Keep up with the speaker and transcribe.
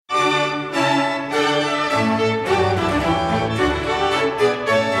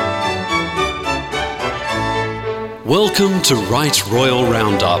Welcome to Right Royal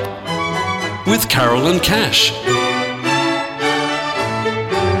Roundup with Carol and Cash.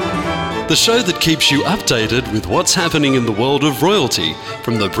 The show that keeps you updated with what's happening in the world of royalty,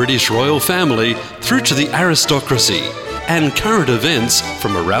 from the British royal family through to the aristocracy, and current events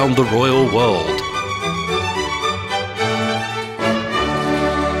from around the royal world.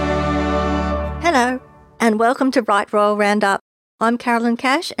 Hello, and welcome to Right Royal Roundup. I'm Carolyn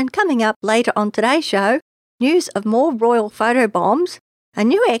Cash, and coming up later on today's show, news of more royal photobombs, a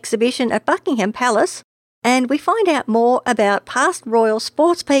new exhibition at Buckingham Palace, and we find out more about past royal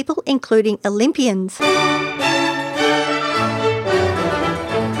sports people, including Olympians.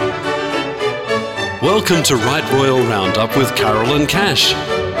 Welcome to Right Royal Roundup with Carol and Cash.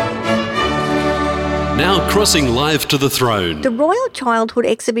 Now crossing live to the throne. The Royal Childhood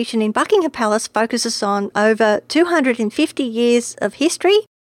exhibition in Buckingham Palace focuses on over 250 years of history,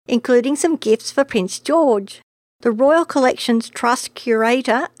 including some gifts for Prince George. The Royal Collections Trust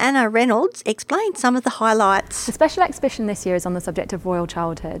curator Anna Reynolds explains some of the highlights. The special exhibition this year is on the subject of royal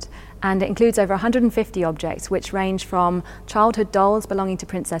childhood, and it includes over 150 objects which range from childhood dolls belonging to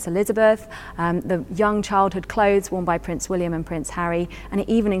Princess Elizabeth, the young childhood clothes worn by Prince William and Prince Harry, and it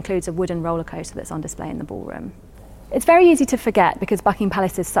even includes a wooden roller coaster that's on display in the ballroom. It's very easy to forget, because Buckingham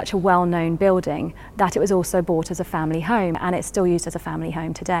Palace is such a well-known building, that it was also bought as a family home, and it's still used as a family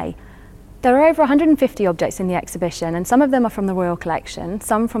home today. There are over 150 objects in the exhibition, and some of them are from the Royal Collection,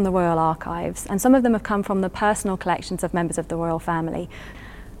 some from the Royal Archives, and some of them have come from the personal collections of members of the royal family.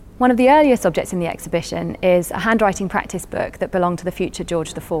 One of the earliest objects in the exhibition is a handwriting practice book that belonged to the future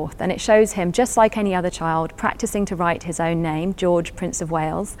George IV, and it shows him, just like any other child, practicing to write his own name, George, Prince of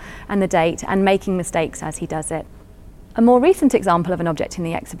Wales, and the date, and making mistakes as he does it. A more recent example of an object in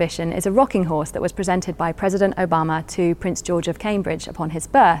the exhibition is a rocking horse that was presented by President Obama to Prince George of Cambridge upon his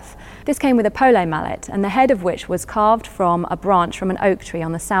birth. This came with a polo mallet, and the head of which was carved from a branch from an oak tree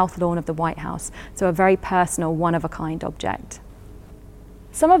on the south lawn of the White House, so a very personal, one-of-a-kind object.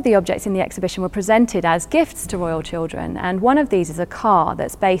 Some of the objects in the exhibition were presented as gifts to royal children, and one of these is a car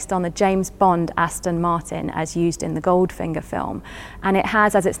that's based on the James Bond Aston Martin as used in the Goldfinger film, and it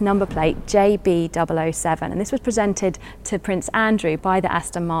has as its number plate JB007, and this was presented to Prince Andrew by the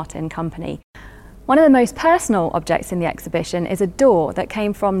Aston Martin company. One of the most personal objects in the exhibition is a door that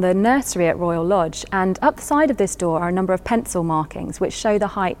came from the nursery at Royal Lodge, and up the side of this door are a number of pencil markings which show the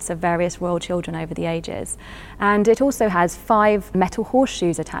heights of various royal children over the ages. And it also has 5 metal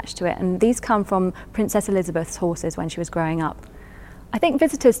horseshoes attached to it, and these come from Princess Elizabeth's horses when she was growing up. I think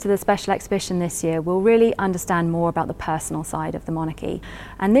visitors to the special exhibition this year will really understand more about the personal side of the monarchy.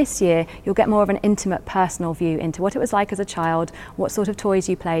 And this year, you'll get more of an intimate, personal view into what it was like as a child, what sort of toys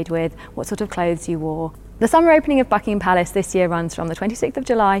you played with, what sort of clothes you wore. The summer opening of Buckingham Palace this year runs from the 26th of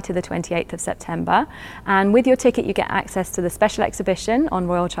July to the 28th of September. And with your ticket, you get access to the special exhibition on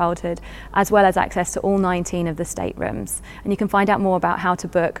royal childhood, as well as access to all 19 of the staterooms. And you can find out more about how to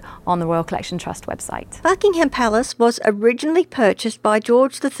book on the Royal Collection Trust website. Buckingham Palace was originally purchased by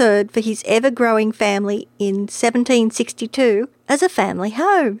George III for his ever-growing family in 1762 as a family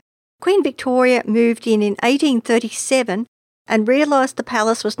home. Queen Victoria moved in 1837 and realised the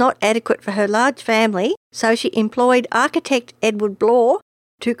palace was not adequate for her large family, so she employed architect Edward Blore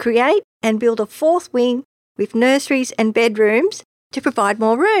to create and build a 4th wing with nurseries and bedrooms to provide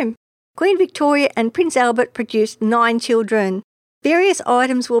more room. Queen Victoria and Prince Albert produced 9 children. Various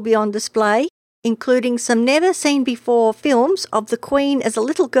items will be on display, including some never-seen-before films of the Queen as a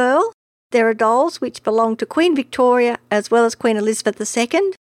little girl. There are dolls which belong to Queen Victoria as well as Queen Elizabeth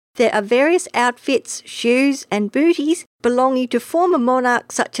II. There are various outfits, shoes and booties belonging to former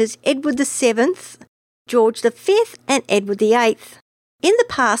monarchs such as Edward VII, George V and Edward VIII. In the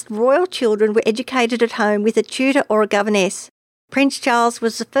past, royal children were educated at home with a tutor or a governess. Prince Charles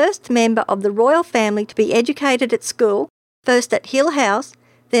was the first member of the royal family to be educated at school, first at Hill House,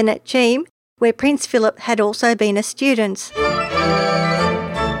 then at Cheam, where Prince Philip had also been a student.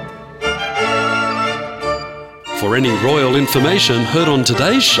 For any royal information heard on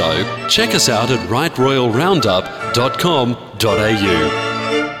today's show, check us out at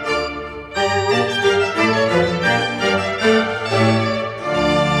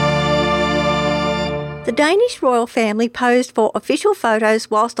The Danish royal family posed for official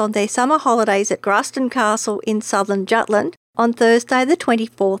photos whilst on their summer holidays at Gruston Castle in southern Jutland on Thursday the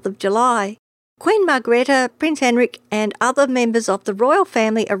 24th of July. Queen Margrethe, Prince Henrik and other members of the royal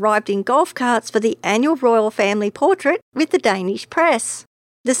family arrived in golf carts for the annual royal family portrait with the Danish press.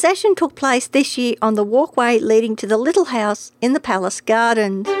 The session took place this year on the walkway leading to the little house in the palace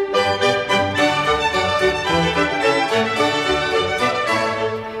garden.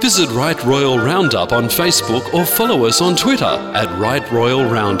 Visit Right Royal Roundup on Facebook or follow us on Twitter at Right Royal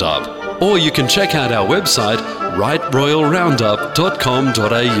Roundup. Or you can check out our website,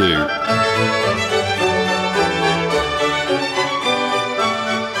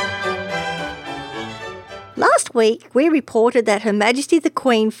 rightroyalroundup.com.au. Last week, we reported that Her Majesty the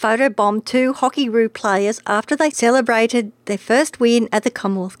Queen photobombed 2 Hockey-Roo players after they celebrated their first win at the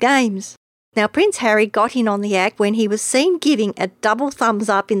Commonwealth Games. Now, Prince Harry got in on the act when he was seen giving a double thumbs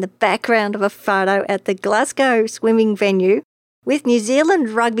up in the background of a photo at the Glasgow swimming venue with New Zealand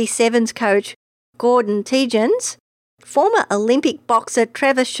Rugby Sevens coach Gordon Tegens, former Olympic boxer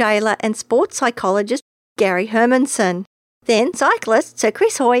Trevor Shaler and sports psychologist Gary Hermanson. Then cyclist Sir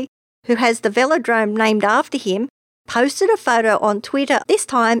Chris Hoy, who has the velodrome named after him, posted a photo on Twitter. This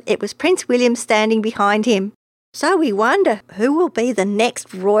time it was Prince William standing behind him. So we wonder who will be the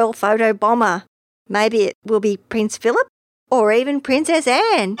next royal photo bomber. Maybe it will be Prince Philip or even Princess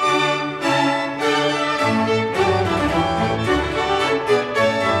Anne.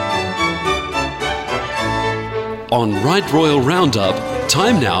 On Right Royal Roundup,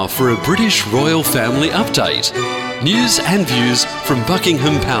 time now for a British royal family update. News and views from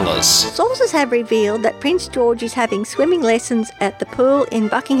Buckingham Palace. Sources have revealed that Prince George is having swimming lessons at the pool in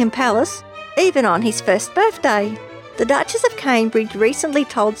Buckingham Palace, even on his first birthday. The Duchess of Cambridge recently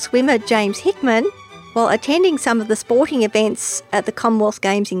told swimmer James Hickman, while attending some of the sporting events at the Commonwealth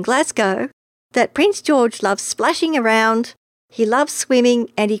Games in Glasgow, that Prince George loves splashing around, he loves swimming,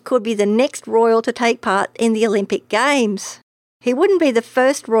 and he could be the next royal to take part in the Olympic Games. He wouldn't be the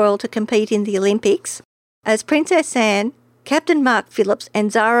first royal to compete in the Olympics, as Princess Anne, Captain Mark Phillips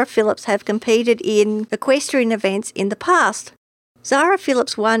and Zara Phillips have competed in equestrian events in the past. Zara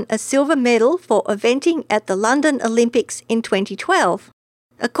Phillips won a silver medal for eventing at the London Olympics in 2012.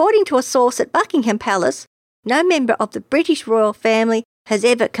 According to a source at Buckingham Palace, no member of the British royal family has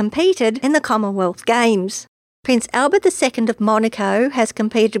ever competed in the Commonwealth Games. Prince Albert II of Monaco has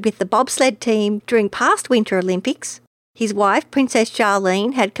competed with the bobsled team during past Winter Olympics. His wife, Princess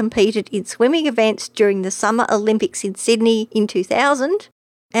Charlene, had competed in swimming events during the Summer Olympics in Sydney in 2000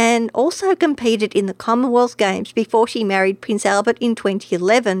 and also competed in the Commonwealth Games before she married Prince Albert in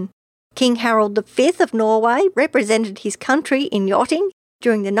 2011. King Harold V of Norway represented his country in yachting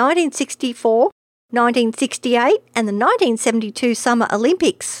during the 1964, 1968 and the 1972 Summer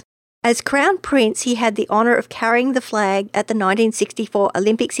Olympics. As Crown Prince, he had the honour of carrying the flag at the 1964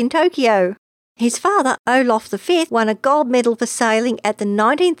 Olympics in Tokyo. His father, Olaf V, won a gold medal for sailing at the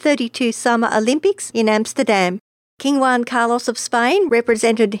 1932 Summer Olympics in Amsterdam. King Juan Carlos of Spain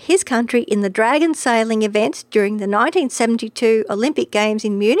represented his country in the dragon sailing events during the 1972 Olympic Games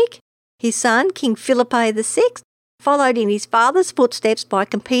in Munich. His son, King Felipe VI, followed in his father's footsteps by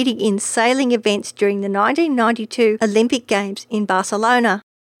competing in sailing events during the 1992 Olympic Games in Barcelona.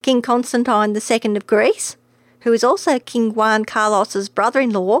 King Constantine II of Greece, who is also King Juan Carlos's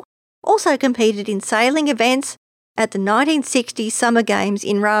brother-in-law, also competed in sailing events at the 1960 Summer Games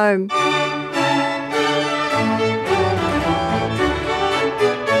in Rome.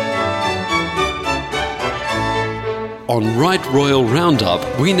 On Right Royal Roundup,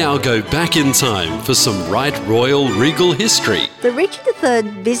 we now go back in time for some Right Royal Regal history. The Richard III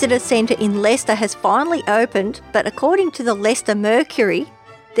Visitor Centre in Leicester has finally opened, but according to the Leicester Mercury,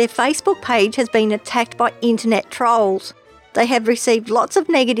 their Facebook page has been attacked by internet trolls. They have received lots of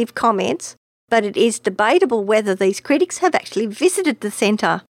negative comments, but it is debatable whether these critics have actually visited the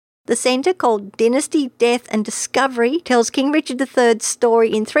centre. The centre, called Dynasty, Death and Discovery, tells King Richard III's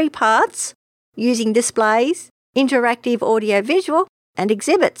story in 3 parts, using displays, interactive audio-visual and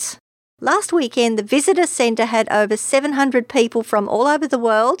exhibits. Last weekend, the visitor centre had over 700 people from all over the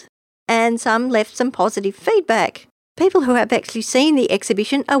world, and some left some positive feedback. People who have actually seen the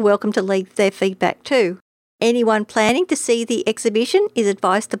exhibition are welcome to leave their feedback too. Anyone planning to see the exhibition is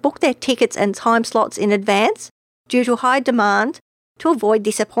advised to book their tickets and time slots in advance due to high demand to avoid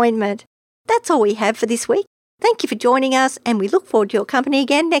disappointment. That's all we have for this week. Thank you for joining us, and we look forward to your company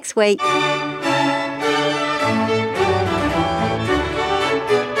again next week.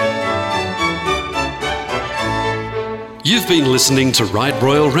 You've been listening to Right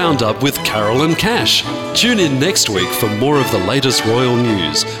Royal Roundup with Carol and Cash. Tune in next week for more of the latest royal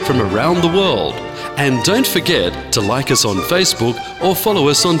news from around the world. And don't forget to like us on Facebook or follow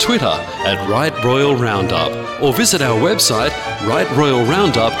us on Twitter at Right Royal Roundup, or visit our website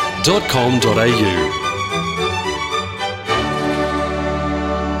rightroyalroundup.com.au.